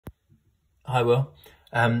Hi Will.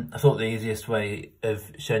 I thought the easiest way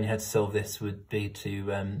of showing you how to solve this would be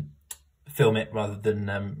to film it rather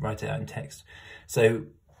than write it out in text. So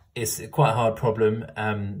it's quite a hard problem.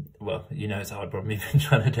 Well, you know it's a hard problem, you've been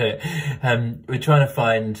trying to do it. We're trying to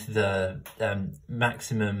find the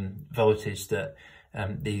maximum voltage that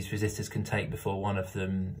these resistors can take before one of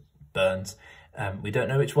them burns. We don't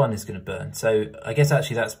know which one is going to burn. So I guess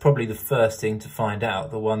actually that's probably the first thing to find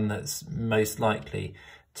out, the one that's most likely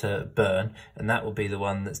to burn, and that will be the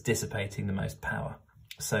one that's dissipating the most power.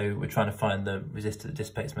 So we're trying to find the resistor that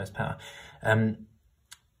dissipates most power.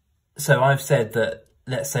 So I've said that,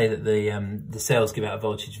 let's say that the cells give out a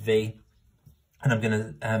voltage V, and I'm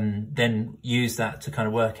going to then use that to kind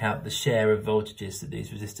of work out the share of voltages that these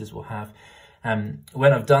resistors will have.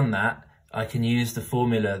 When I've done that, I can use the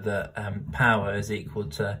formula that power is equal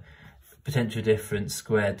to potential difference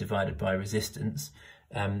squared divided by resistance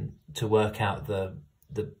to work out the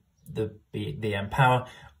amp power.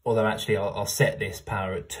 Although actually I'll set this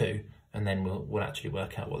power at 2, and then we'll actually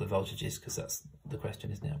work out what the voltage is, because that's the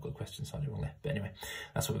question, isn't it? I've got a question slightly wrong there, but anyway,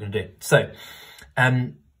 that's what we're going to do. So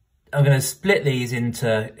I'm going to split these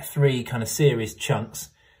into 3 kind of series chunks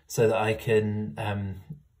so that I can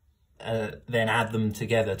then add them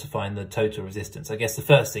together to find the total resistance. I guess the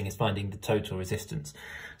first thing is finding the total resistance.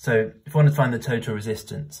 So if I want to find the total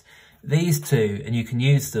resistance, these two, and you can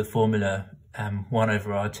use the formula 1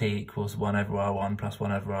 over RT equals 1 over R1 plus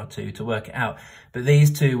 1 over R2 to work it out, but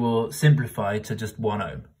these two will simplify to just 1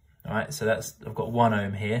 ohm. All right, so I've got 1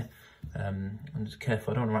 ohm here. I'm just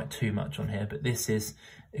careful, I don't want to write too much on here, but this is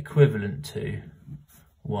equivalent to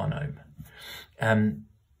 1 ohm.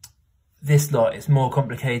 This lot is more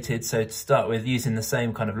complicated, so to start with, using the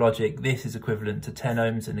same kind of logic, this is equivalent to 10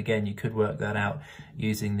 ohms, and again you could work that out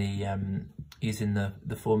using the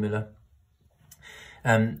formula.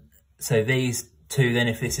 So these two, then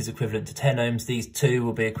if this is equivalent to 10 ohms, these two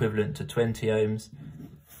will be equivalent to 20 ohms.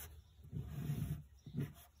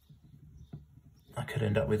 I could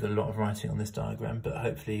end up with a lot of writing on this diagram, but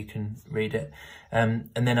hopefully you can read it. And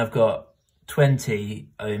then I've got 20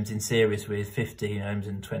 ohms in series with 15 ohms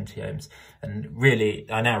and 20 ohms. And really,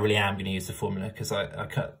 I now really am going to use the formula, because I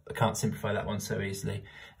can't simplify that one so easily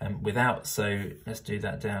without. So let's do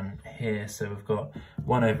that down here. So we've got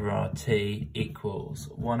 1 over RT equals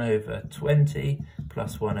 1 over 20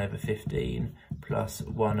 plus 1 over 15 plus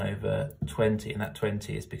 1 over 20. And that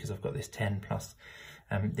 20 is because I've got this 10 plus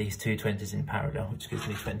these two 20s in parallel, which gives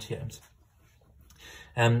me 20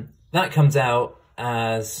 ohms. That comes out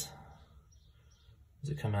as... Does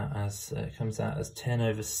it come out as, it comes out as 10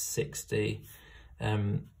 over 60,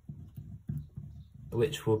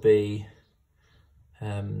 which will be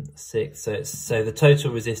 6. So the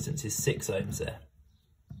total resistance is 6 ohms there.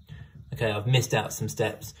 Okay, I've missed out some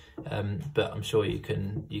steps, but I'm sure you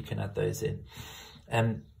can add those in.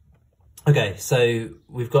 Okay, so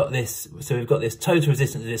we've got this. So we've got this total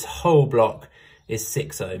resistance of this whole block is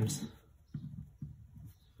 6 ohms.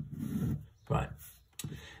 Right.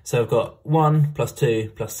 So I've got 1 plus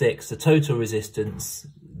 2 plus 6, the total resistance,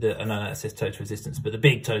 I know that says total resistance, but the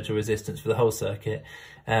big total resistance for the whole circuit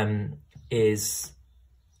is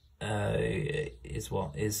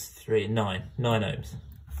what? Is 9 ohms.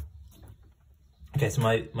 Okay, so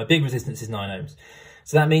my big resistance is 9 ohms.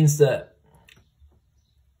 So that means that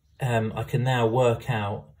I can now work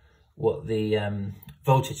out what the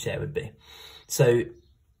voltage share would be. So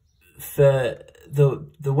for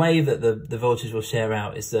the way that the voltage will share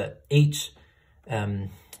out is that each ohm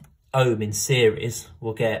in series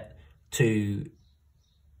will get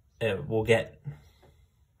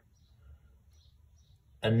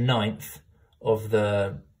a ninth of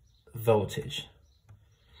the voltage.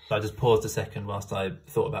 I just paused a second whilst I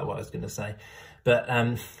thought about what I was going to say. But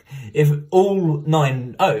if all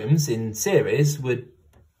 9 ohms in series would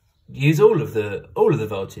use all of the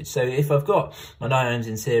voltage. So if I've got my 9 ohms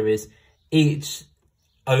in series, each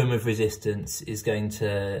ohm of resistance is going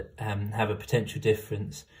to have a potential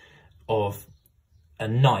difference of a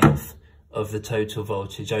ninth of the total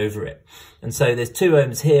voltage over it. And so there's 2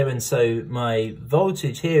 ohms here, and so my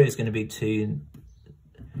voltage here is going to be 2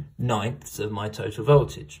 ninths of my total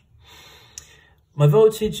voltage. My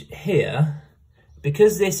voltage here,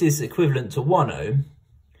 because this is equivalent to 1 ohm,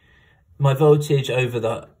 my voltage over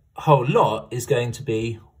the whole lot is going to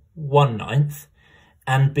be 1/9,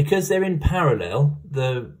 and because they're in parallel,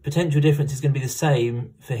 the potential difference is going to be the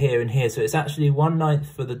same for here and here. So it's actually 1/9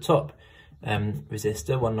 for the top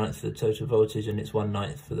resistor, 1/9 for the total voltage, and it's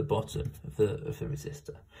 1/9 for the bottom of the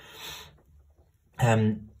resistor.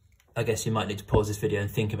 I guess you might need to pause this video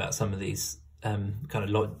and think about some of these kind of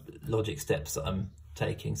logic steps that I'm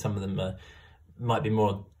taking. Some of them are might be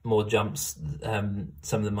more jumps,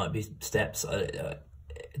 some of them might be steps, it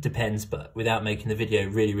depends, but without making the video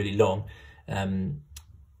really long, I'm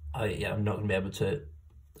not going to be able to,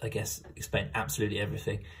 I guess, explain absolutely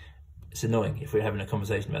everything. It's annoying. If we're having a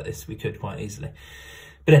conversation about this, we could quite easily.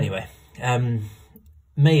 But anyway,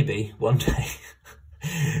 maybe one day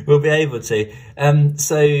we'll be able to.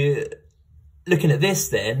 So looking at this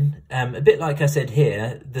then, a bit like I said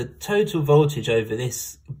here, the total voltage over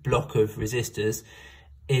this block of resistors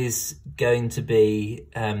is going to be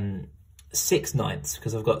 6/9,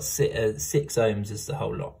 because I've got 6 ohms as the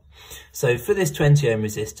whole lot. So for this 20 ohm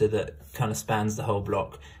resistor that kind of spans the whole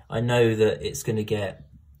block, I know that it's going to get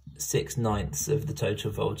 6/9 of the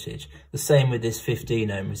total voltage. The same with this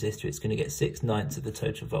 15 ohm resistor, it's going to get 6/9 of the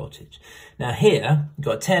total voltage. Now here, we've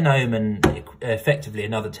got 10 ohm and effectively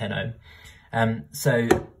another 10 ohm. So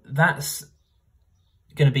that's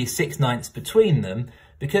going to be 6/9 between them.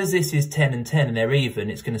 Because this is 10 and 10 and they're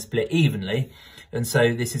even, it's going to split evenly. And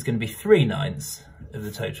so this is going to be 3/9 of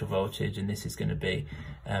the total voltage, and this is going to be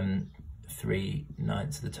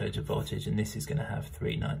 3/9 of the total voltage, and this is going to have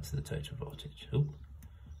 3/9 of the total voltage. Ooh,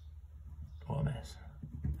 what a mess.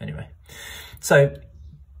 Anyway, so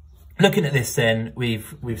looking at this then,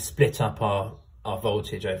 we've split up our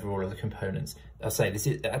voltage over all of the components. I'll say this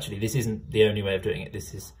isn't the only way of doing it.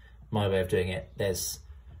 This is my way of doing it.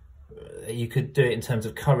 You could do it in terms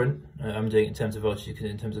of current. I'm doing it in terms of voltage. You could do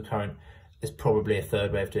it in terms of current. There's probably a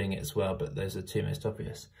third way of doing it as well, but those are two most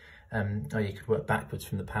obvious. Or you could work backwards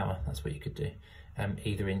from the power. That's what you could do,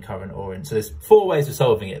 either in current or in. So there's 4 ways of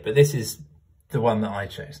solving it, but this is the one that I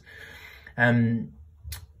chose.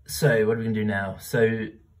 So what are we going to do now? So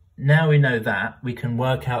now we know that, we can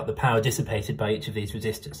work out the power dissipated by each of these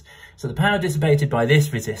resistors. So the power dissipated by this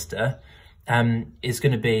resistor is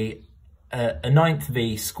going to be a 9th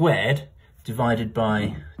V squared divided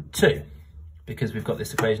by 2, because we've got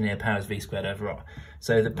this equation here, power is V squared over R.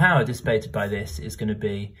 So the power dissipated by this is going to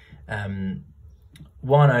be 1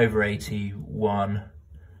 over 81,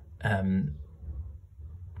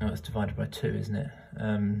 it's divided by 2, isn't it?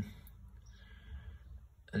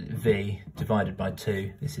 V divided by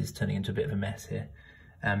 2. This is turning into a bit of a mess here.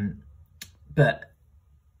 But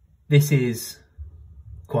this is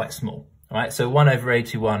quite small. All right, so 1 over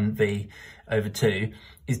 81 V over 2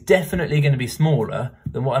 is definitely going to be smaller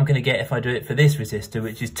than what I'm going to get if I do it for this resistor,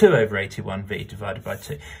 which is 2 over 81 V divided by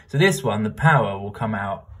 2. So this one, the power will come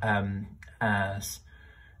out as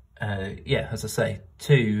I say,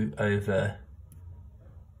 2 over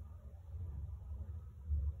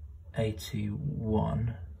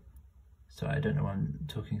 81. Sorry, I don't know why I'm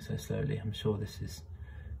talking so slowly. I'm sure this is,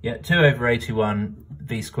 2 over 81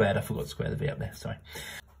 V squared. I forgot to square the V up there, sorry.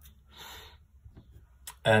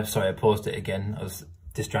 Sorry, I paused it again. I was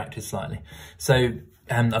distracted slightly. So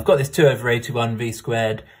I've got this 2 over 81 V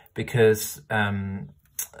squared because I've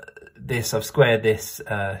squared this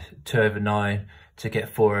 2 over 9 to get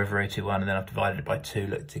 4 over 81, and then I've divided it by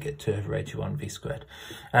 2 to get 2 over 81 V squared.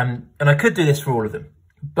 And I could do this for all of them,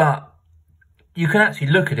 but you can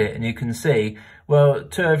actually look at it and you can see, well,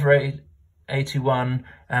 2 over 81,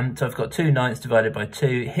 so I've got 2/9 divided by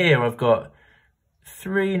 2. Here I've got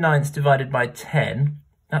 3/9 divided by 10.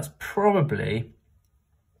 That's probably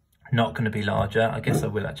not going to be larger. I guess I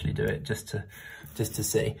will actually do it just to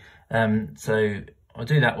see. So I'll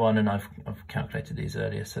do that one, and I've calculated these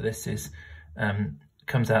earlier. So this is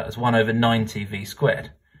comes out as 1 over 90 V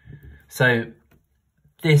squared. So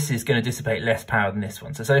this is going to dissipate less power than this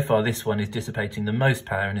one. So far this one is dissipating the most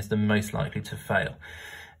power and is the most likely to fail.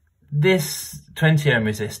 This 20 ohm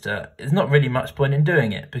resistor, there's not really much point in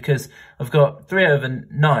doing it, because I've got 3 over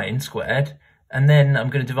 9 squared, and then I'm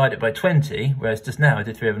going to divide it by 20, whereas just now I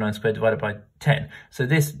did 3 over 9 squared divided by 10. So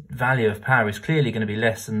this value of power is clearly going to be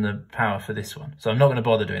less than the power for this one. So I'm not going to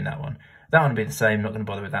bother doing that one. That one will be the same, not going to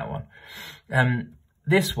bother with that one.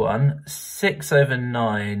 This one, 6 over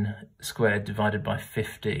 9 squared divided by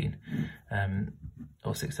 15,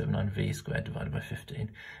 or 6 over 9 V squared divided by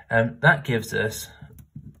 15. That gives us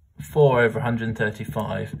 4 over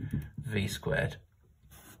 135 V squared.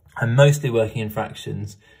 I'm mostly working in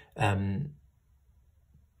fractions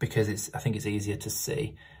because I think it's easier to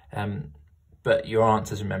see. But your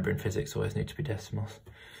answers, remember, in physics always need to be decimals.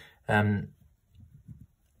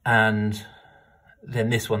 And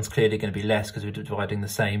then this one's clearly going to be less because we're dividing the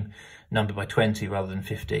same number by 20 rather than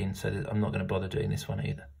 15. So I'm not going to bother doing this one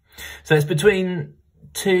either. So it's between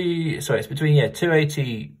 2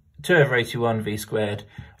 over 81 V squared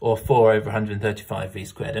or 4 over 135 V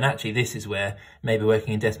squared. And actually this is where maybe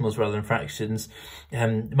working in decimals rather than fractions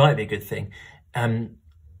might be a good thing.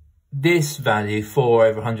 this value, 4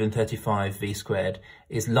 over 135 V squared,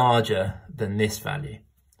 is larger than this value.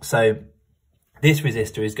 So this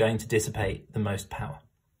resistor is going to dissipate the most power.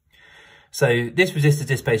 So this resistor is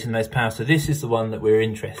dissipating the most power, so this is the one that we're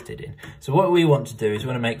interested in. So what we want to do is we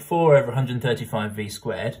want to make 4 over 135 V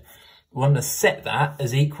squared. We want to set that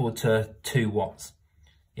as equal to 2 watts.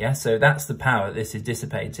 Yeah, so that's the power that this is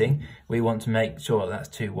dissipating. We want to make sure that's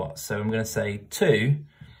 2 watts. So I'm going to say 2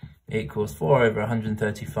 equals 4 over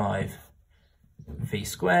 135 V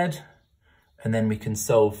squared. And then we can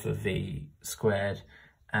solve for V squared,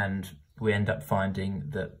 and we end up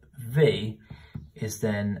finding that V is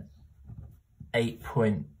then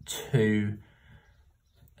 8.2.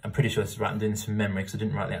 I'm pretty sure this is right. I'm doing this from memory because I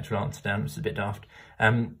didn't write the actual answer down. It's a bit daft.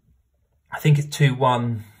 I think it's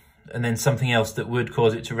 2.1 and then something else that would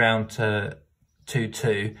cause it to round to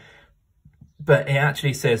 2.2. But it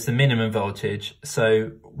actually says the minimum voltage,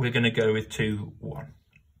 so we're going to go with 2.1.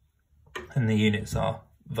 And the units are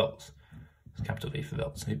volts. It's capital V for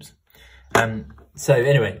volts. Oops. So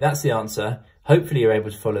anyway, that's the answer. Hopefully you're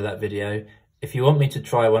able to follow that video. If you want me to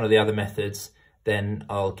try one of the other methods, then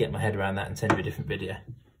I'll get my head around that and send you a different video.